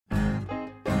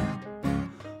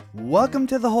Welcome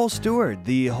to The Whole Steward,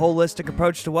 the holistic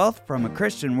approach to wealth from a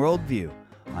Christian worldview.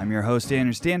 I'm your host,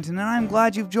 Andrew Stanton, and I'm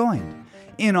glad you've joined.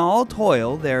 In all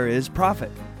toil there is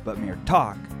profit, but mere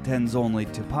talk tends only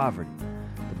to poverty.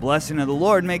 The blessing of the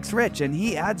Lord makes rich, and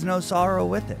he adds no sorrow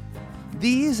with it.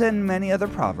 These and many other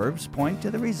proverbs point to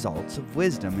the results of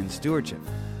wisdom in stewardship.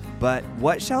 But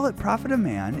what shall it profit a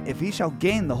man if he shall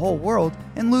gain the whole world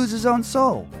and lose his own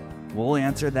soul? We'll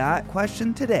answer that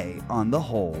question today on The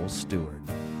Whole Steward.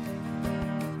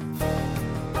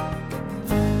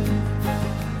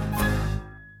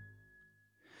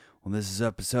 Well, this is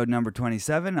episode number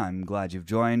 27. I'm glad you've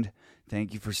joined.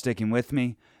 Thank you for sticking with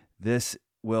me. This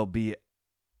will be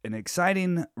an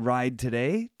exciting ride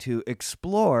today to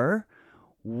explore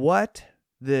what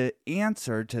the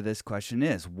answer to this question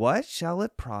is. What shall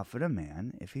it profit a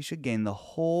man if he should gain the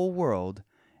whole world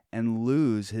and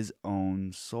lose his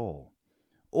own soul?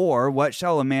 Or what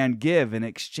shall a man give in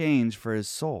exchange for his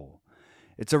soul?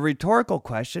 It's a rhetorical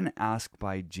question asked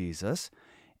by Jesus,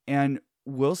 and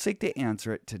we'll seek to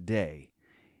answer it today.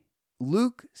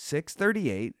 Luke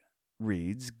 6:38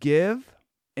 reads, "Give,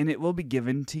 and it will be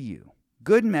given to you.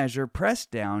 Good measure,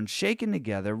 pressed down, shaken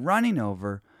together, running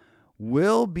over,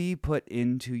 will be put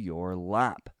into your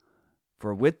lap.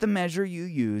 For with the measure you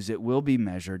use, it will be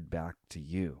measured back to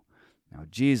you." Now,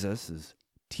 Jesus is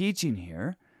teaching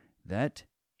here that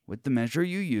with the measure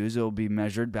you use, it will be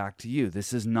measured back to you.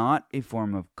 This is not a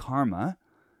form of karma.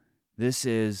 This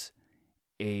is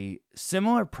a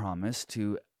similar promise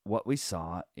to what we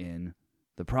saw in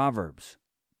the Proverbs.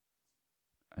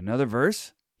 Another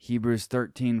verse, Hebrews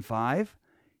 13:5,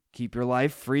 "Keep your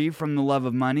life free from the love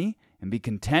of money and be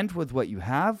content with what you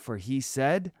have, for he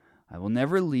said, I will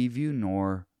never leave you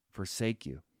nor forsake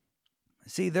you."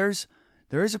 See, there is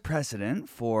a precedent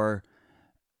for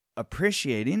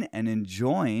appreciating and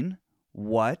enjoying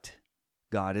what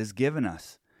God has given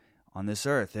us on this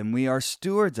earth, and we are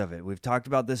stewards of it. We've talked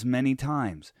about this many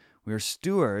times. We are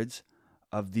stewards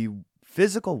of the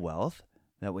physical wealth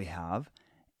that we have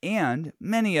and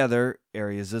many other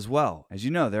areas as well. As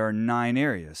you know, there are 9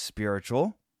 areas: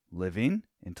 spiritual, living,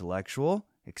 intellectual,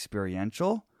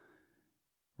 experiential,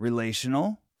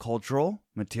 relational, cultural,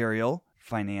 material,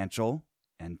 financial,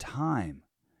 and time.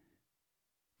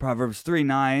 Proverbs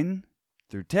 3:9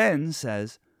 through 10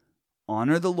 says,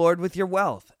 "Honor the Lord with your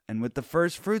wealth and with the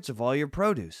first fruits of all your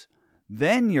produce.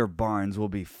 Then your barns will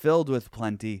be filled with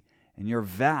plenty, and your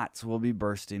vats will be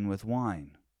bursting with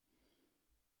wine."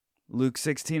 Luke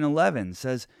 16:11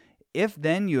 says, "If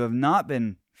then you have not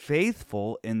been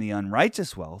faithful in the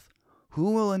unrighteous wealth,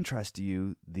 who will entrust to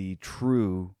you the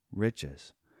true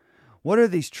riches?" What are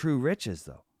these true riches,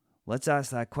 though? Let's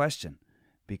ask that question.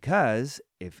 Because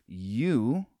if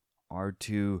you are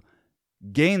to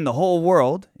gain the whole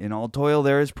world, in all toil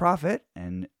there is profit,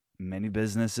 and many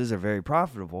businesses are very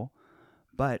profitable,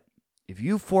 but if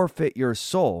you forfeit your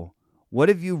soul, what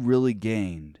have you really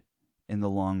gained in the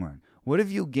long run? What have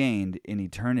you gained in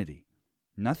eternity?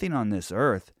 Nothing on this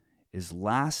earth is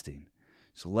lasting.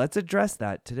 So let's address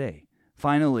that today.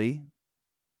 Finally,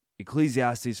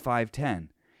 Ecclesiastes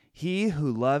 5:10, "He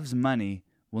who loves money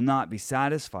will not be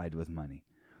satisfied with money,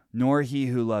 nor he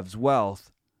who loves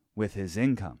wealth with his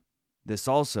income. This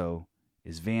also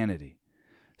is vanity."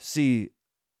 See,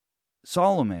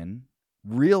 Solomon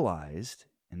realized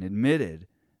and admitted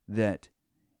that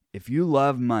if you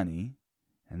love money,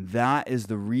 and that is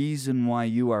the reason why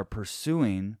you are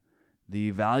pursuing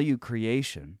the value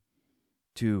creation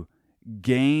to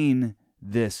gain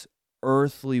this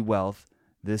earthly wealth,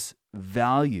 this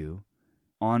value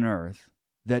on earth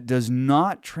that does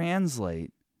not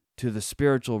translate to the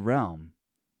spiritual realm,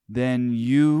 then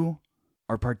you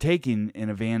are partaking in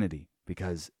a vanity,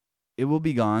 because it will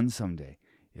be gone someday.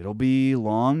 It'll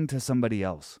belong to somebody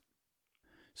else.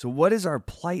 So what is our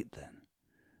plight then?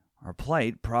 Our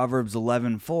plight, Proverbs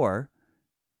 11:4,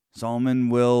 Solomon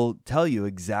will tell you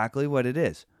exactly what it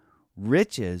is.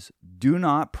 "Riches do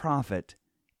not profit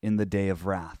in the day of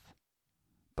wrath,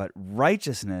 but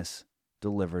righteousness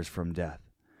delivers from death."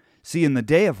 See, in the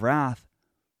day of wrath,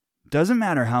 doesn't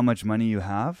matter how much money you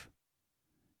have,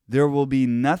 there will be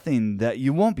nothing that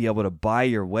you won't be able to buy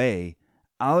your way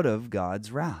out of God's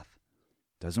wrath.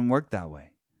 Doesn't work that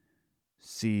way.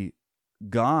 See,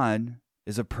 God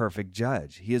is a perfect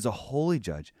judge. He is a holy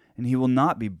judge, and he will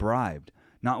not be bribed,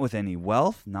 not with any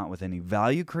wealth, not with any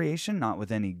value creation, not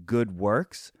with any good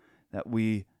works that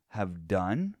we have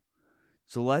done.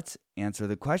 So let's answer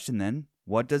the question then,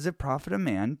 what does it profit a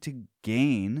man to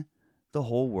gain the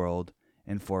whole world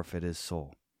and forfeit his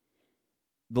soul?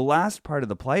 The last part of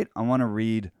the plight, I want to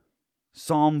read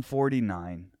Psalm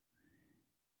 49.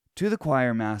 "To the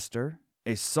choir master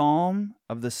a psalm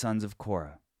of the sons of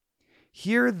Korah.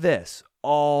 Hear this,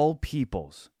 all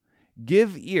peoples.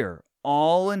 Give ear,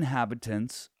 all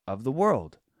inhabitants of the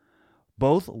world,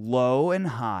 both low and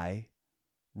high,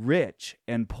 rich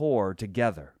and poor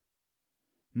together.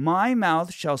 My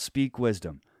mouth shall speak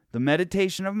wisdom. The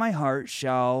meditation of my heart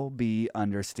shall be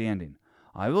understanding.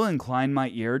 I will incline my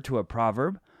ear to a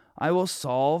proverb. I will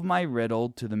solve my riddle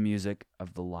to the music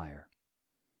of the lyre.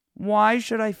 Why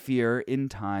should I fear in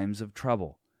times of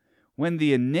trouble, when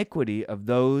the iniquity of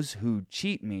those who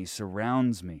cheat me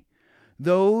surrounds me,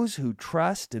 those who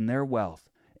trust in their wealth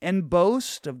and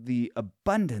boast of the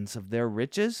abundance of their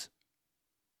riches?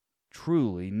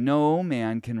 Truly, no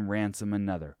man can ransom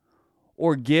another,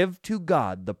 or give to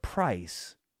God the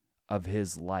price of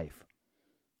his life.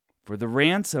 For the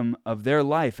ransom of their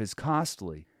life is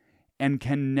costly, and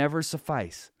can never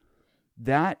suffice,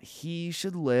 that he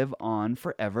should live on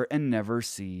forever and never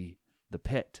see the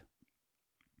pit.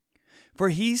 For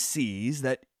he sees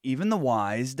that even the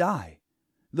wise die.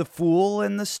 The fool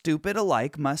and the stupid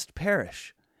alike must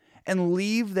perish, and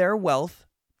leave their wealth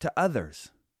to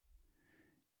others.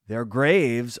 Their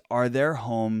graves are their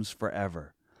homes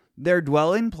forever, their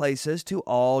dwelling places to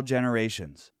all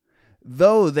generations,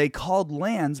 though they called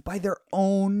lands by their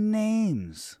own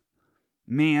names.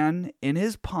 Man in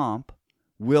his pomp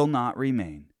will not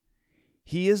remain.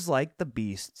 He is like the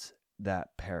beasts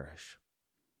that perish.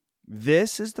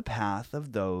 This is the path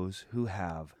of those who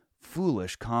have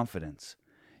foolish confidence.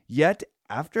 Yet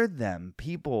after them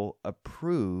people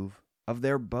approve of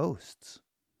their boasts.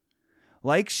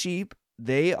 Like sheep,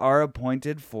 they are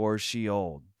appointed for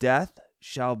Sheol. Death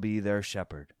shall be their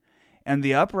shepherd, and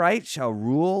the upright shall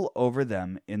rule over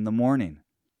them in the morning.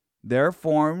 Their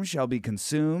form shall be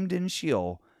consumed in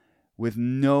Sheol, with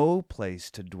no place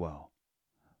to dwell.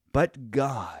 But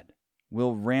God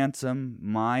will ransom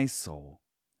my soul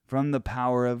from the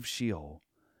power of Sheol,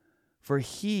 for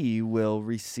he will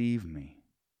receive me.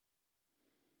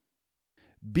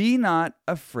 Be not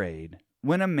afraid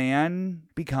when a man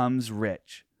becomes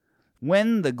rich,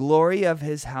 when the glory of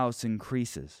his house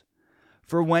increases.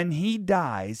 For when he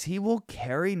dies, he will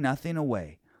carry nothing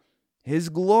away. His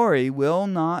glory will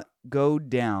not go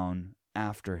down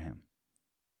after him.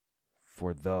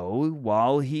 For though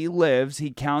while he lives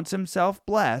he counts himself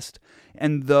blessed,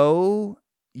 and though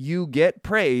you get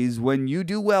praise when you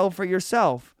do well for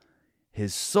yourself,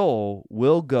 his soul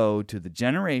will go to the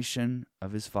generation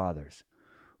of his fathers,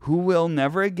 who will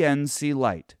never again see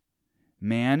light.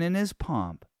 Man in his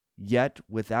pomp, yet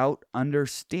without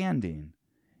understanding,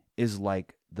 is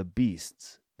like the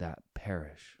beasts that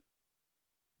perish.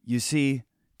 You see,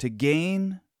 to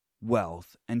gain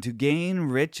wealth and to gain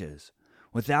riches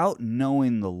without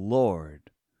knowing the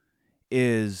Lord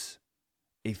is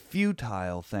a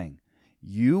futile thing.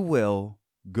 You will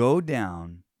go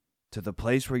down to the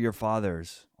place where your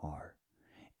fathers are.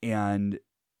 And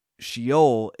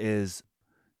Sheol is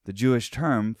the Jewish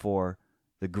term for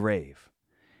the grave.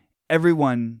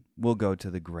 Everyone will go to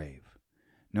the grave.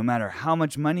 No matter how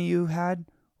much money you had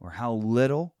or how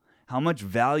little, how much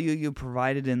value you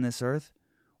provided in this earth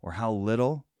or how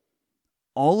little,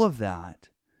 all of that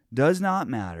does not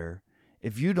matter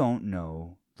if you don't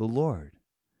know the Lord.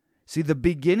 See, the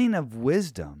beginning of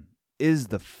wisdom is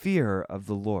the fear of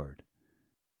the Lord.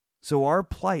 So our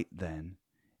plight then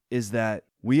is that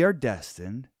we are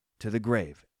destined to the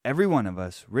grave. Every one of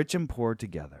us, rich and poor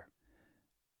together.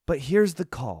 But here's the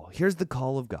call. Here's the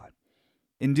call of God.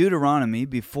 In Deuteronomy,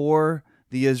 before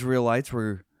the Israelites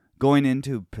were going in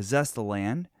to possess the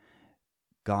land,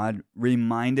 God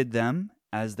reminded them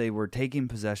as they were taking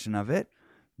possession of it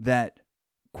that,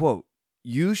 quote,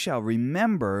 "You shall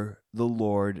remember the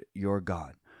Lord your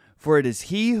God, for it is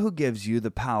he who gives you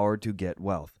the power to get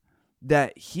wealth,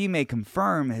 that he may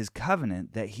confirm his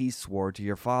covenant that he swore to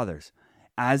your fathers,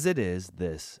 as it is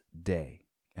this day,"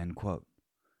 end quote.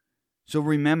 So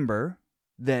remember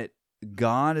that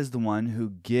God is the one who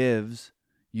gives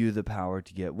you the power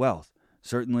to get wealth.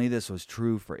 Certainly this was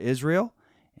true for Israel,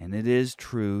 and it is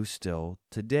true still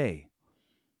today.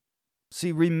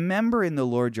 See, remembering the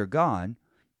Lord your God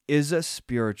is a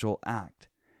spiritual act,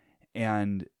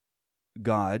 and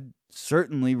God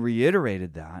certainly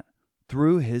reiterated that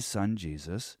through his son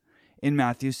Jesus in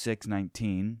Matthew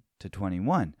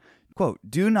 6:19-21. Quote,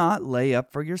 "Do not lay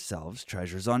up for yourselves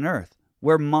treasures on earth,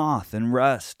 where moth and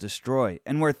rust destroy,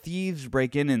 and where thieves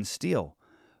break in and steal.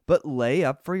 But lay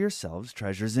up for yourselves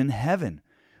treasures in heaven,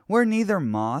 where neither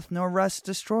moth nor rust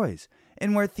destroys,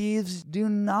 and where thieves do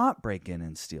not break in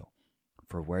and steal.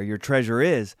 For where your treasure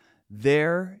is,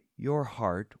 there your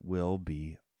heart will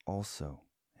be also."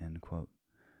 End quote.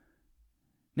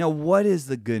 Now, what is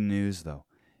the good news, though?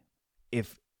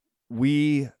 if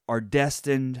we are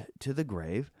destined to the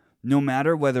grave, no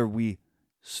matter whether we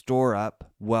store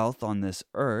up wealth on this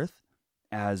earth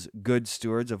as good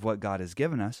stewards of what God has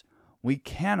given us, we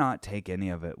cannot take any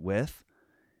of it with.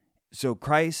 So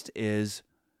Christ is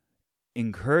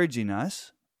encouraging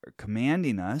us or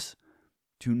commanding us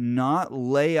to not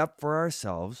lay up for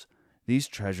ourselves these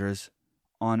treasures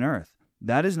on earth.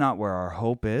 That is not where our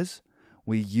hope is.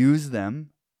 We use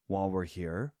them while we're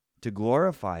here to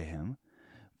glorify Him,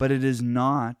 but it is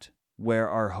not where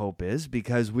our hope is,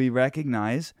 because we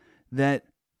recognize that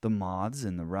the moths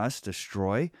and the rust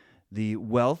destroy. The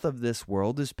wealth of this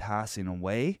world is passing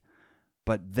away,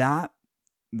 but that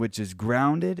which is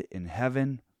grounded in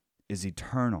heaven is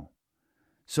eternal.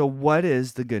 So what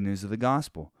is the good news of the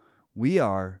gospel? We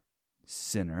are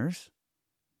sinners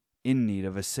in need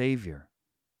of a Savior.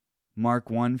 Mark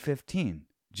 1:15,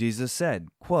 Jesus said,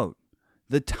 quote,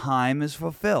 "The time is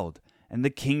fulfilled, and the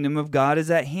kingdom of God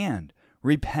is at hand.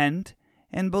 Repent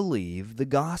and believe the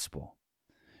gospel."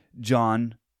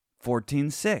 John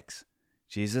 14:6,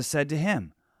 Jesus said to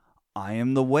him, "I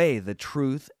am the way, the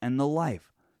truth, and the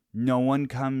life. No one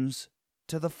comes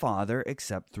to the Father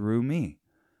except through me."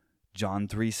 John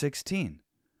 3:16,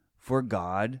 "For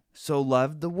God so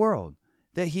loved the world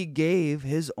that He gave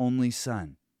His only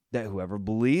Son, that whoever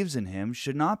believes in Him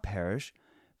should not perish,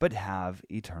 but have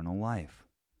eternal life."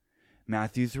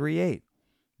 Matthew 3:8,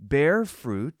 "Bear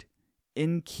fruit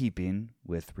in keeping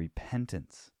with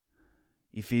repentance."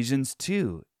 Ephesians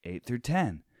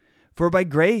 2:8-10, "For by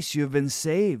grace you have been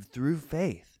saved through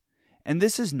faith, and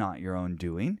this is not your own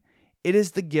doing, it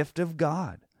is the gift of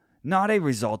God, not a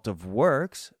result of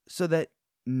works, so that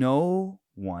no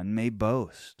one may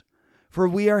boast. For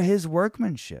we are His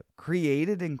workmanship,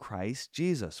 created in Christ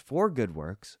Jesus for good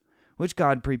works, which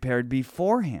God prepared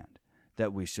beforehand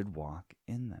that we should walk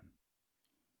in them."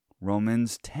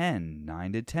 Romans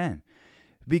 10:9-10,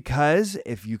 "Because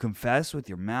if you confess with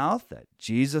your mouth that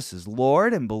Jesus is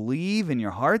Lord and believe in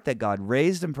your heart that God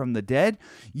raised Him from the dead,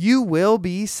 you will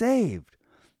be saved.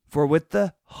 For with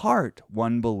the heart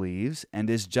one believes and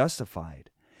is justified,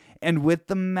 and with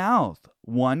the mouth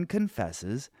one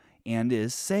confesses and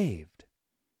is saved."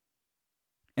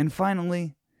 And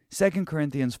finally, 2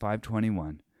 Corinthians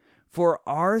 5:21, "For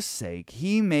our sake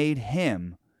He made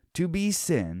Him to be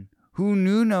sin who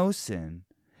knew no sin,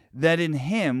 that in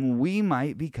Him we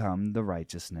might become the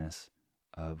righteousness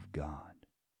of God."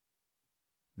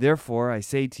 Therefore, I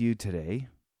say to you today,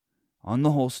 on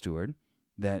the whole, steward,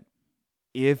 that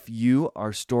if you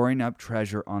are storing up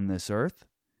treasure on this earth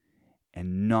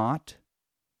and not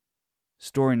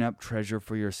storing up treasure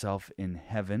for yourself in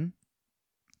heaven,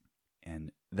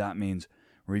 and that means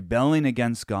rebelling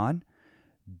against God,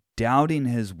 doubting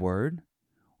His word,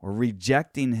 or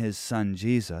rejecting His Son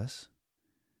Jesus,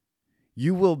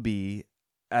 you will be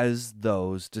as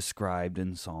those described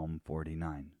in Psalm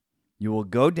 49. You will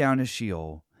go down to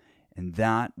Sheol, and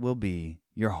that will be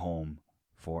your home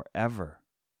forever.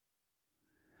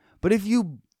 But if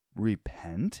you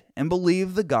repent and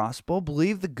believe the gospel,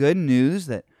 believe the good news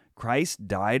that Christ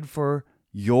died for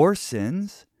your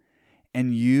sins,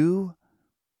 and you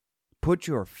put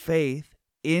your faith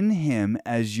in Him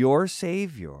as your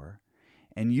Savior,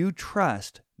 and you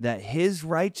trust that His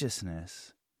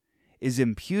righteousness is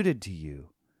imputed to you,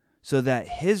 so that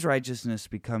His righteousness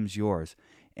becomes yours,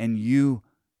 and you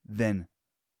then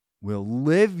will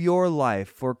live your life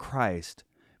for Christ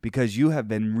because you have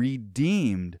been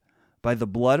redeemed by the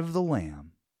blood of the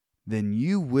Lamb, then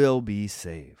you will be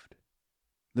saved.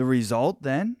 The result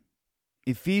then?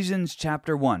 Ephesians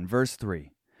chapter 1, verse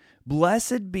 3.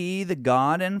 "Blessed be the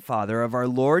God and Father of our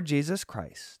Lord Jesus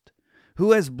Christ,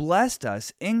 who has blessed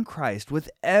us in Christ with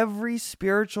every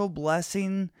spiritual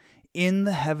blessing in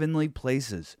the heavenly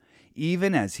places,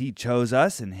 even as He chose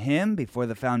us in Him before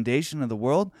the foundation of the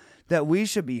world, that we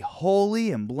should be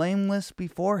holy and blameless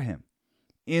before Him.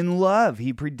 In love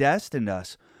He predestined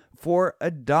us for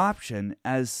adoption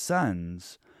as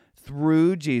sons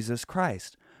through Jesus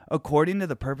Christ, according to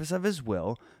the purpose of His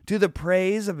will, to the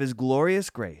praise of His glorious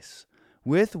grace,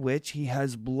 with which He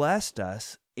has blessed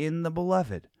us in the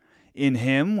Beloved. In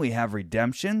Him we have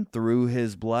redemption through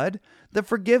His blood, the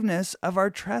forgiveness of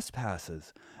our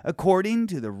trespasses, according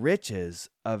to the riches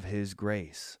of His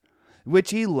grace, which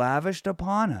He lavished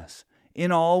upon us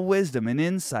in all wisdom and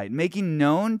insight, making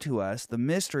known to us the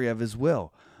mystery of His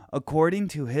will, according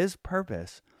to His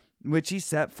purpose, which He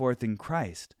set forth in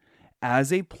Christ,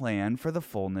 as a plan for the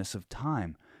fullness of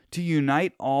time, to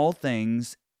unite all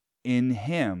things in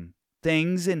Him,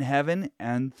 things in heaven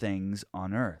and things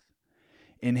on earth.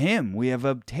 In Him we have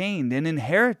obtained an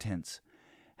inheritance,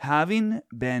 having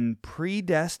been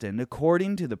predestined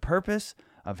according to the purpose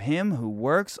of him who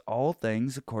works all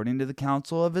things according to the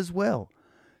counsel of his will,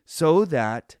 so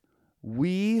that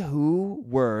we who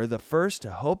were the first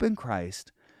to hope in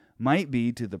Christ might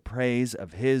be to the praise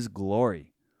of his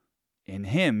glory. In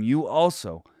him you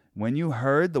also, when you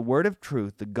heard the word of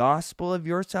truth, the gospel of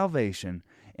your salvation,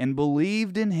 and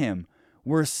believed in him,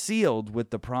 were sealed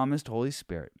with the promised Holy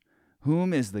Spirit,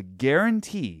 whom is the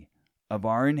guarantee of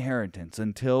our inheritance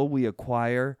until we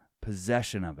acquire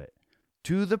possession of it,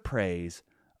 to the praise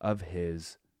of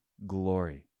his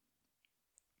glory.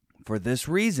 For this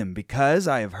reason, because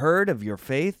I have heard of your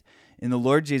faith in the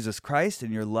Lord Jesus Christ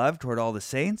and your love toward all the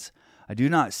saints, I do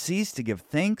not cease to give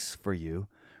thanks for you,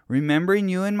 remembering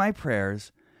you in my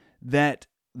prayers, that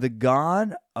the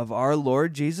God of our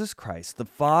Lord Jesus Christ, the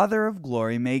Father of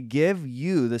glory, may give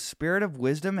you the spirit of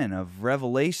wisdom and of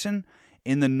revelation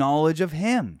in the knowledge of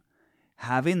him,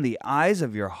 having the eyes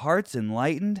of your hearts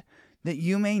enlightened, that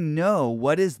you may know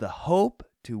what is the hope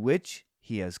to which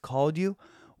he has called you,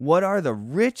 what are the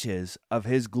riches of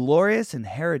his glorious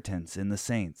inheritance in the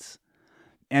saints,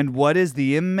 and what is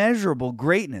the immeasurable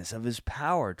greatness of his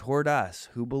power toward us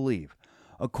who believe,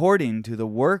 according to the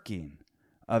working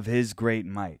of his great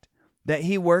might, that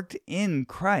he worked in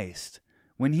Christ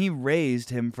when he raised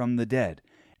him from the dead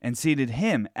and seated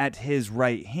him at his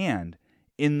right hand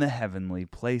in the heavenly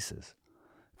places,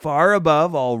 far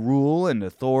above all rule and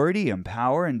authority and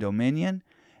power and dominion,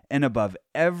 and above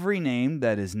every name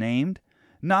that is named,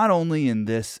 not only in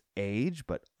this age,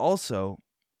 but also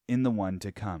in the one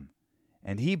to come.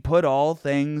 And he put all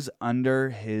things under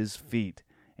his feet,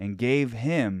 and gave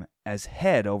him as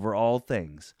head over all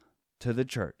things to the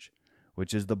church,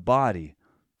 which is the body,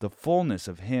 the fullness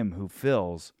of him who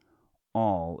fills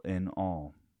all in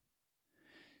all.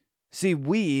 See,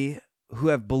 we who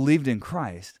have believed in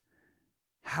Christ,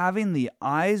 having the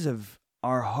eyes of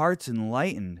our hearts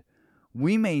enlightened,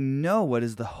 we may know what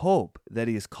is the hope that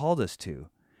he has called us to,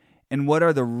 and what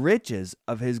are the riches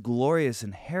of his glorious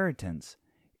inheritance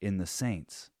in the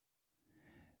saints.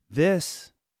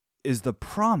 This is the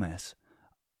promise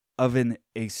of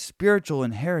a spiritual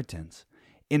inheritance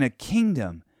in a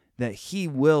kingdom that he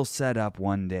will set up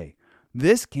one day.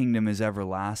 This kingdom is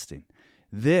everlasting.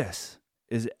 This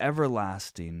is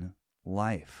everlasting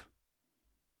life.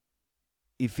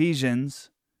 Ephesians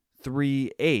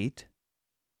 3:8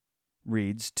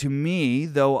 reads, "To me,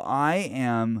 though I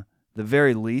am the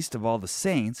very least of all the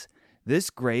saints, this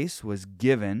grace was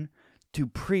given to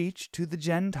preach to the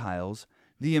Gentiles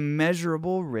the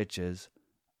immeasurable riches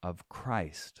of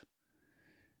Christ."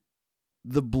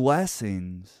 The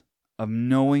blessings of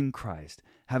knowing Christ,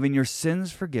 having your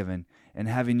sins forgiven, and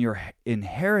having your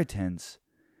inheritance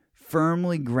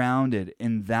firmly grounded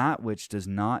in that which does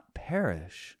not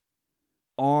perish,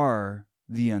 are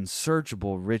the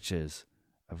unsearchable riches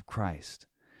of Christ.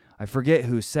 I forget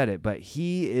who said it, but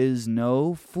he is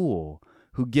no fool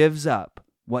who gives up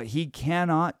what he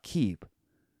cannot keep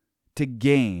to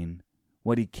gain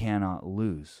what he cannot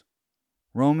lose.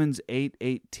 Romans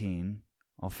 8:18,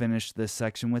 I'll finish this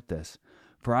section with this.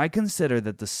 "For I consider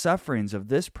that the sufferings of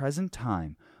this present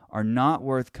time are not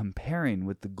worth comparing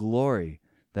with the glory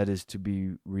that is to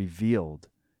be revealed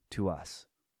to us."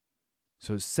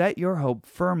 So set your hope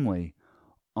firmly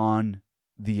on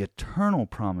the eternal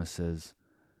promises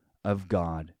of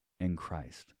God in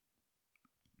Christ.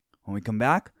 When we come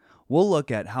back, we'll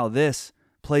look at how this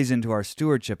plays into our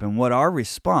stewardship and what our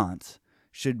response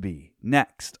should be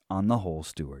next on The Whole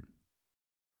Steward.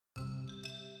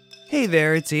 Hey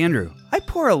there, it's Andrew. I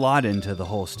pour a lot into The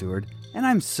Whole Steward, and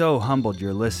I'm so humbled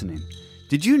you're listening.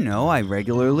 Did you know I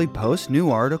regularly post new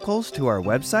articles to our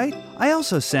website? I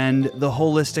also send the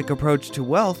Holistic Approach to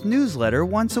Wealth newsletter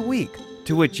once a week,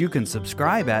 to which you can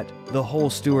subscribe at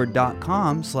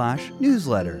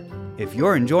thewholesteward.com/newsletter. If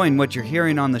you're enjoying what you're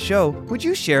hearing on the show, would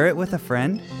you share it with a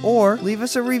friend or leave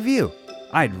us a review?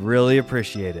 I'd really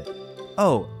appreciate it.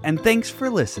 Oh, and thanks for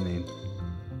listening.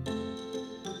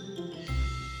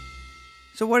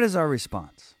 So what is our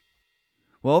response?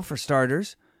 Well, for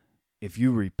starters, if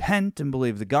you repent and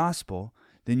believe the gospel,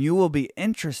 then you will be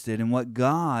interested in what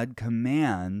God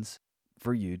commands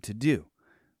for you to do,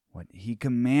 what he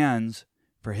commands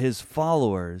for his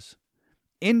followers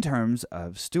in terms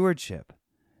of stewardship.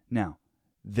 Now,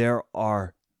 there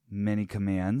are many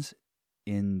commands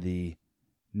in the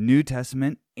New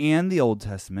Testament and the Old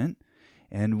Testament,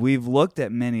 and we've looked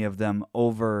at many of them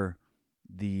over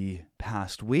the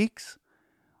past weeks.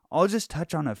 I'll just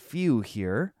touch on a few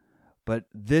here, but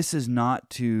this is not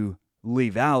to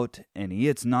leave out any.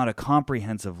 It's not a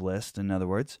comprehensive list, in other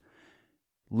words.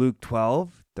 Luke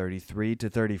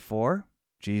 12:33-34,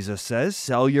 Jesus says,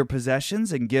 sell your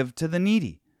possessions and give to the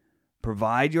needy.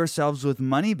 Provide yourselves with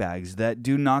money bags that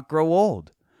do not grow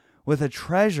old, with a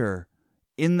treasure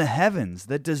in the heavens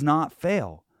that does not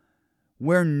fail,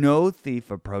 where no thief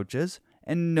approaches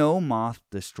and no moth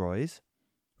destroys.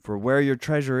 For where your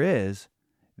treasure is,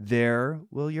 there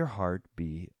will your heart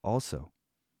be also.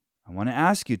 I want to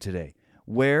ask you today,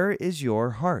 where is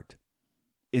your heart?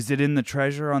 Is it in the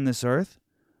treasure on this earth,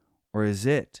 or is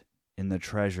it in the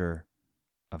treasure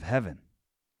of heaven?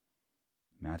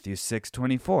 Matthew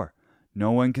 6:24.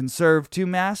 No one can serve two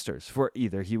masters, for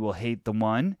either he will hate the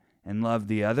one and love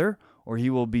the other, or he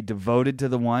will be devoted to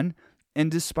the one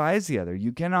and despise the other.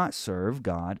 You cannot serve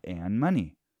God and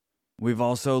money. We've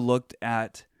also looked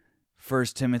at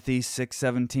 1 Timothy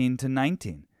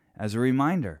 6:17-19 as a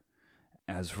reminder.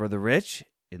 As for the rich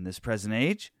in this present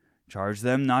age, charge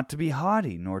them not to be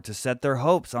haughty, nor to set their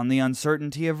hopes on the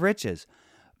uncertainty of riches,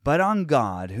 but on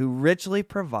God, who richly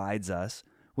provides us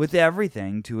with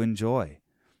everything to enjoy.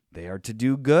 They are to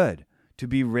do good, to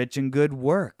be rich in good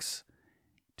works,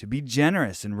 to be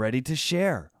generous and ready to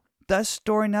share, thus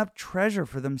storing up treasure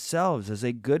for themselves as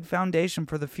a good foundation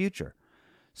for the future,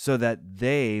 so that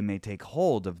they may take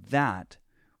hold of that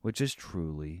which is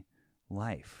truly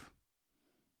life.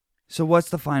 So what's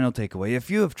the final takeaway? If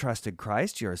you have trusted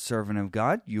Christ, you're a servant of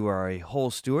God, you are a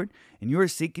whole steward, and you are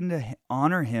seeking to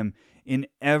honor Him in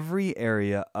every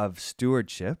area of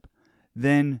stewardship,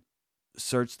 then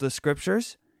search the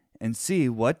Scriptures and see,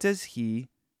 what does He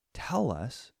tell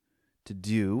us to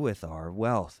do with our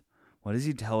wealth? What does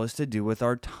He tell us to do with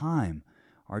our time,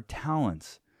 our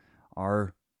talents,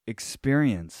 our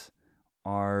experience,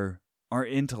 our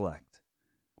intellect?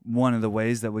 One of the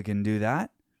ways that we can do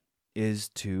that is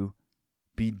to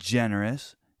be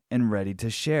generous and ready to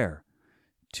share,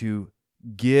 to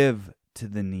give to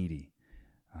the needy.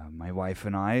 My wife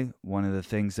and I, one of the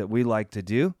things that we like to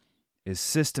do is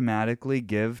systematically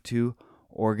give to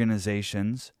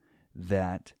organizations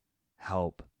that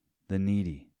help the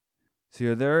needy.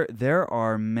 So there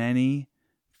are many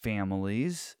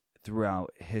families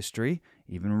throughout history,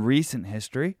 even recent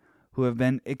history, who have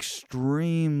been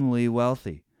extremely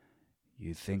wealthy.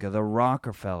 You think of the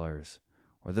Rockefellers,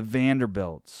 or the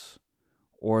Vanderbilts,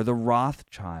 or the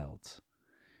Rothschilds.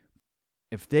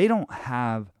 If they don't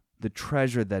have the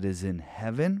treasure that is in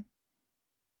heaven,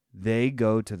 they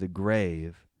go to the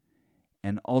grave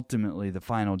and ultimately the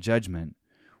final judgment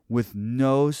with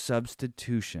no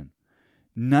substitution.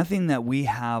 Nothing that we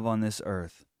have on this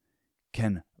earth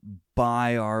can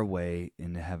buy our way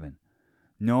into heaven.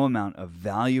 No amount of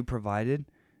value provided,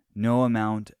 no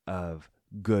amount of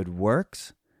good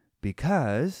works,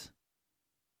 because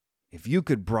if you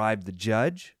could bribe the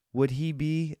judge, would he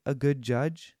be a good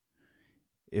judge?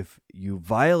 If you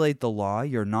violate the law,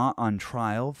 you're not on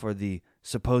trial for the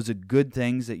supposed good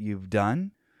things that you've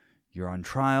done. You're on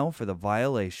trial for the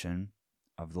violation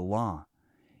of the law.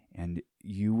 And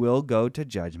you will go to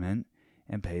judgment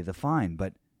and pay the fine.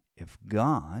 But if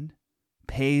God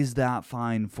pays that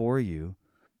fine for you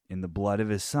in the blood of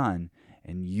His Son,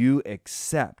 and you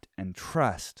accept and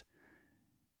trust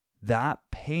that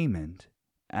payment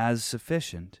as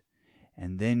sufficient,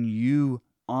 and then you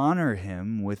honor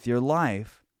Him with your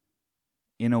life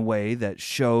in a way that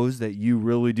shows that you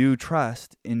really do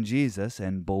trust in Jesus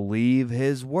and believe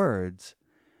His words,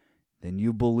 then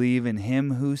you believe in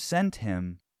Him who sent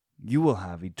Him, you will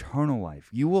have eternal life.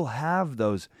 You will have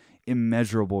those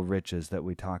immeasurable riches that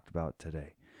we talked about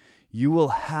today. You will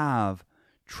have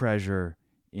treasure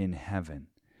in heaven.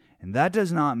 And that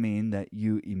does not mean that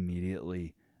you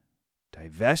immediately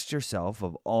divest yourself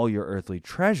of all your earthly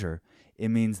treasure. It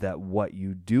means that what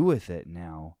you do with it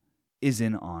now is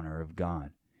in honor of God,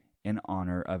 in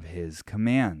honor of His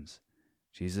commands.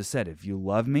 Jesus said, if you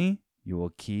love me, you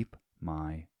will keep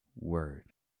my word.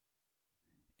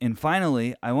 And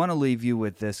finally, I want to leave you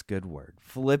with this good word.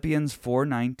 Philippians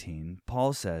 4:19,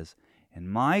 Paul says,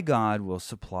 and my God will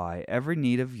supply every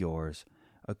need of yours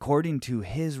according to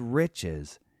His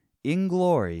riches in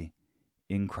glory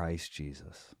in Christ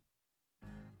Jesus.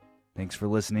 Thanks for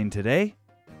listening today.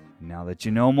 Now that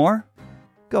you know more,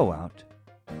 go out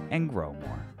and grow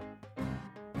more.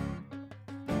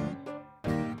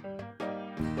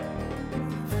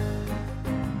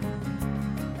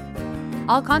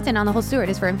 All content on The Whole Steward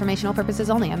is for informational purposes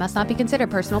only and must not be considered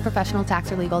personal, professional,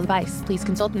 tax, or legal advice. Please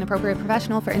consult an appropriate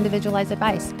professional for individualized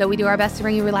advice. Though we do our best to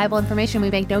bring you reliable information, we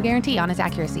make no guarantee on its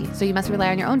accuracy, so you must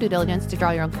rely on your own due diligence to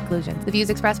draw your own conclusions. The views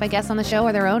expressed by guests on the show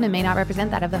are their own and may not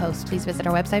represent that of the host. Please visit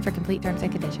our website for complete terms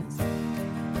and conditions.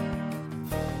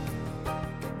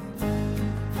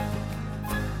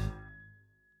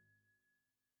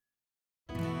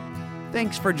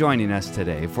 Thanks for joining us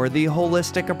today for the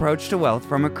holistic approach to wealth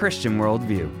from a Christian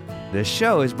worldview. This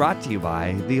show is brought to you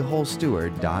by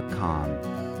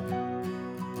thewholesteward.com.